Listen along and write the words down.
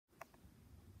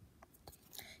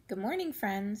Good morning,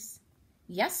 friends.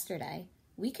 Yesterday,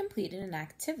 we completed an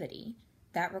activity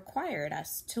that required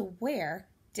us to wear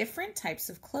different types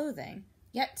of clothing,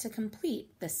 yet to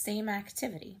complete the same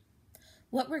activity.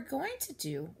 What we're going to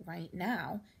do right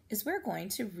now is we're going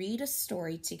to read a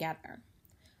story together.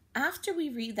 After we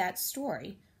read that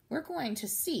story, we're going to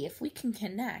see if we can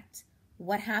connect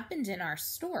what happened in our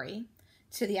story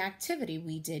to the activity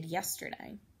we did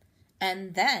yesterday.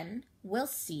 And then we'll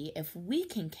see if we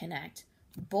can connect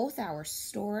both our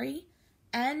story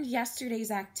and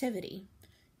yesterday's activity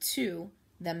to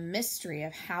the mystery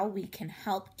of how we can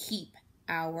help keep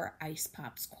our ice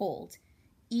pops cold,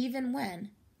 even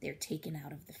when they're taken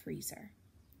out of the freezer.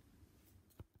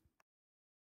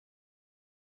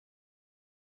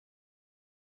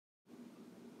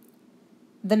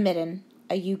 The Mitten,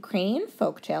 a Ukrainian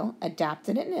folktale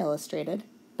adapted and illustrated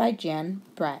by Jan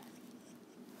Brett.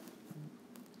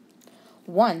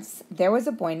 Once there was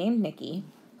a boy named Nicky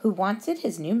who wanted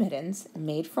his new mittens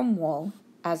made from wool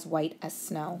as white as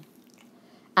snow.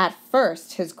 At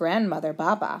first, his grandmother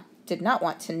Baba did not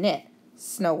want to knit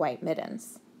snow-white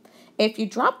mittens. If you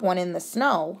drop one in the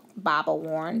snow, Baba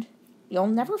warned, you'll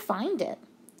never find it.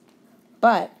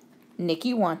 But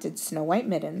Nicky wanted snow-white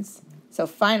mittens, so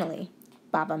finally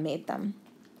Baba made them.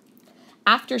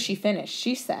 After she finished,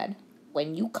 she said,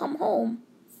 "When you come home,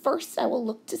 first I will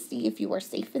look to see if you are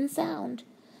safe and sound,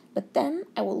 but then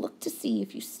I will look to see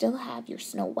if you still have your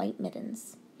snow-white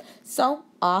mittens." So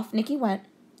off Nicky went,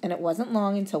 and it wasn't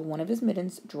long until one of his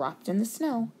mittens dropped in the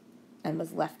snow and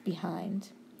was left behind.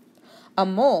 A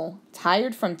mole,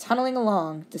 tired from tunneling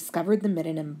along, discovered the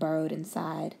mitten and burrowed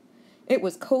inside. It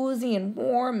was cozy and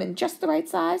warm and just the right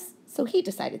size, so he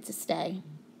decided to stay.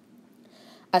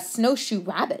 A snowshoe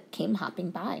rabbit came hopping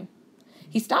by.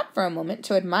 He stopped for a moment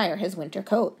to admire his winter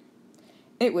coat.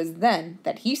 It was then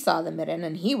that he saw the mitten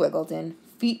and he wiggled in,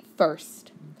 feet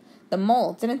first. The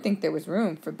mole didn't think there was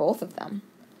room for both of them,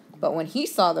 but when he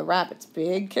saw the rabbit's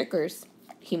big kickers,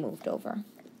 he moved over.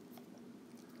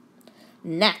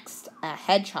 Next, a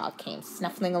hedgehog came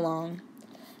snuffling along.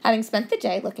 Having spent the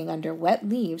day looking under wet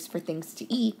leaves for things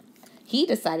to eat, he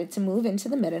decided to move into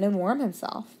the mitten and warm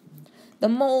himself. The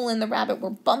mole and the rabbit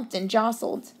were bumped and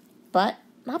jostled, but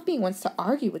not being ones to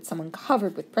argue with someone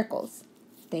covered with prickles,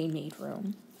 they made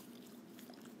room.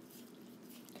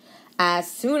 As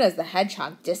soon as the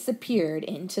hedgehog disappeared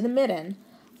into the mitten,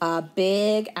 a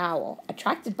big owl,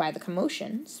 attracted by the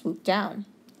commotion, swooped down.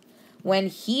 When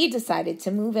he decided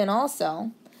to move in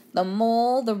also, the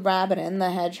mole, the rabbit, and the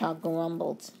hedgehog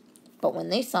grumbled. But when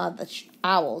they saw the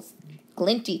owl's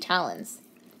glinty talons,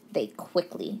 they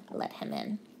quickly let him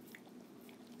in.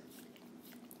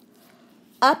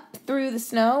 Up through the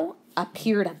snow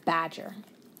appeared a badger.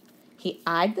 He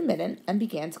eyed the mitten and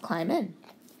began to climb in.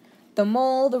 The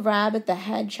mole, the rabbit, the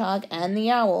hedgehog, and the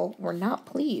owl were not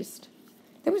pleased.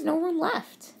 There was no room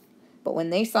left. But when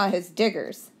they saw his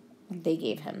diggers, they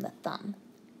gave him the thumb.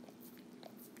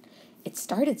 It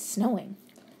started snowing,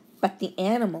 but the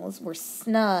animals were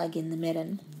snug in the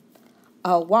mitten.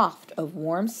 A waft of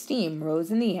warm steam rose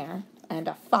in the air, and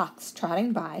a fox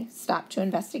trotting by stopped to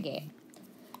investigate.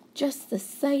 Just the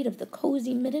sight of the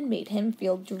cozy mitten made him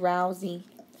feel drowsy.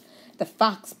 The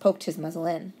fox poked his muzzle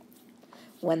in.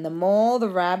 When the mole, the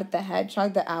rabbit, the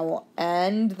hedgehog, the owl,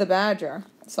 and the badger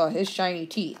saw his shiny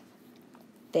teeth,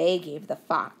 they gave the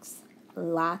fox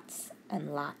lots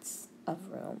and lots of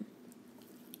room.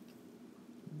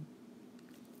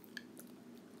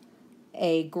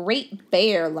 A great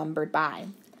bear lumbered by.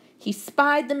 He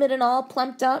spied the mitten all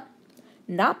plumped up.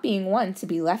 Not being one to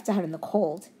be left out in the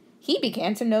cold, he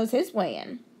began to nose his way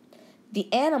in.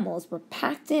 The animals were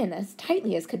packed in as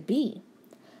tightly as could be.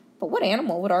 But what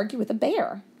animal would argue with a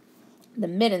bear? The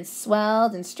mitten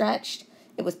swelled and stretched.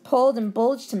 It was pulled and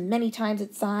bulged to many times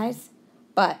its size.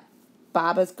 But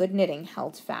Baba's good knitting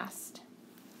held fast.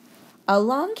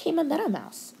 Along came a meadow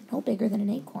mouse, no bigger than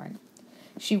an acorn.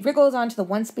 She wriggled onto the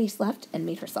one space left and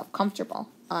made herself comfortable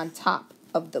on top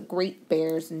of the great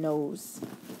bear's nose.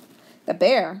 The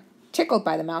bear, tickled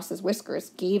by the mouse's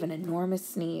whiskers, gave an enormous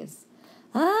sneeze.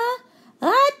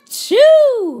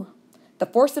 Achoo! The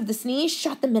force of the sneeze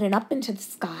shot the mitten up into the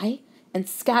sky and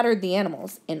scattered the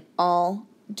animals in all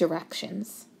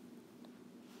directions.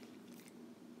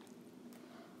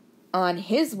 On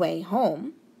his way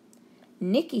home,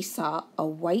 Nicky saw a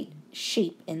white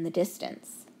shape in the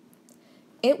distance.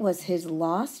 It was his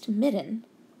lost mitten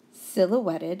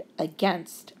silhouetted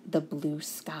against the blue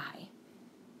sky.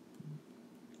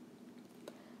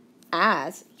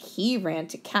 As he ran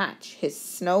to catch his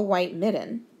snow-white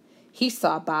mitten, he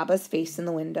saw Baba's face in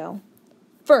the window.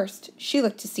 First, she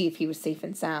looked to see if he was safe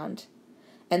and sound.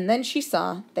 And then she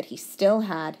saw that he still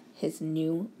had his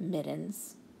new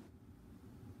mittens.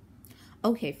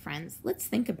 Okay, friends, let's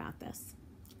think about this.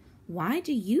 Why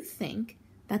do you think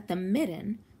that the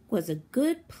mitten was a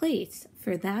good place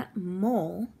for that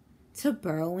mole to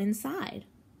burrow inside?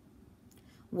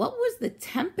 What was the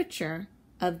temperature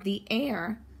of the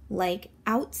air like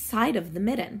outside of the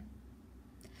mitten?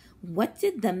 What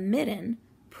did the mitten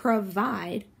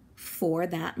provide for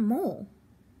that mole?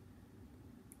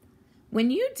 When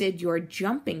you did your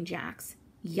jumping jacks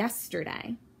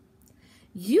yesterday,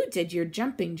 you did your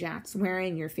jumping jacks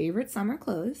wearing your favorite summer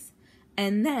clothes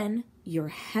and then your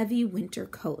heavy winter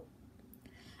coat.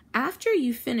 After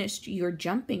you finished your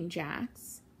jumping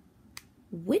jacks,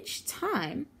 which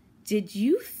time did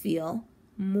you feel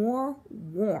more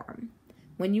warm?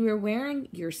 When you were wearing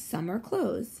your summer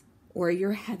clothes or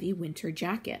your heavy winter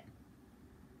jacket?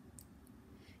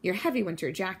 Your heavy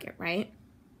winter jacket, right?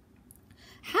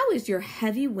 How is your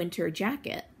heavy winter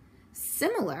jacket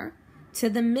similar to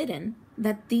the mitten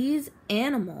that these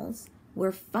animals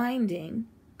were finding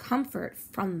comfort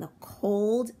from the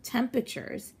cold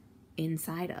temperatures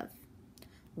inside of?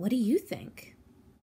 What do you think?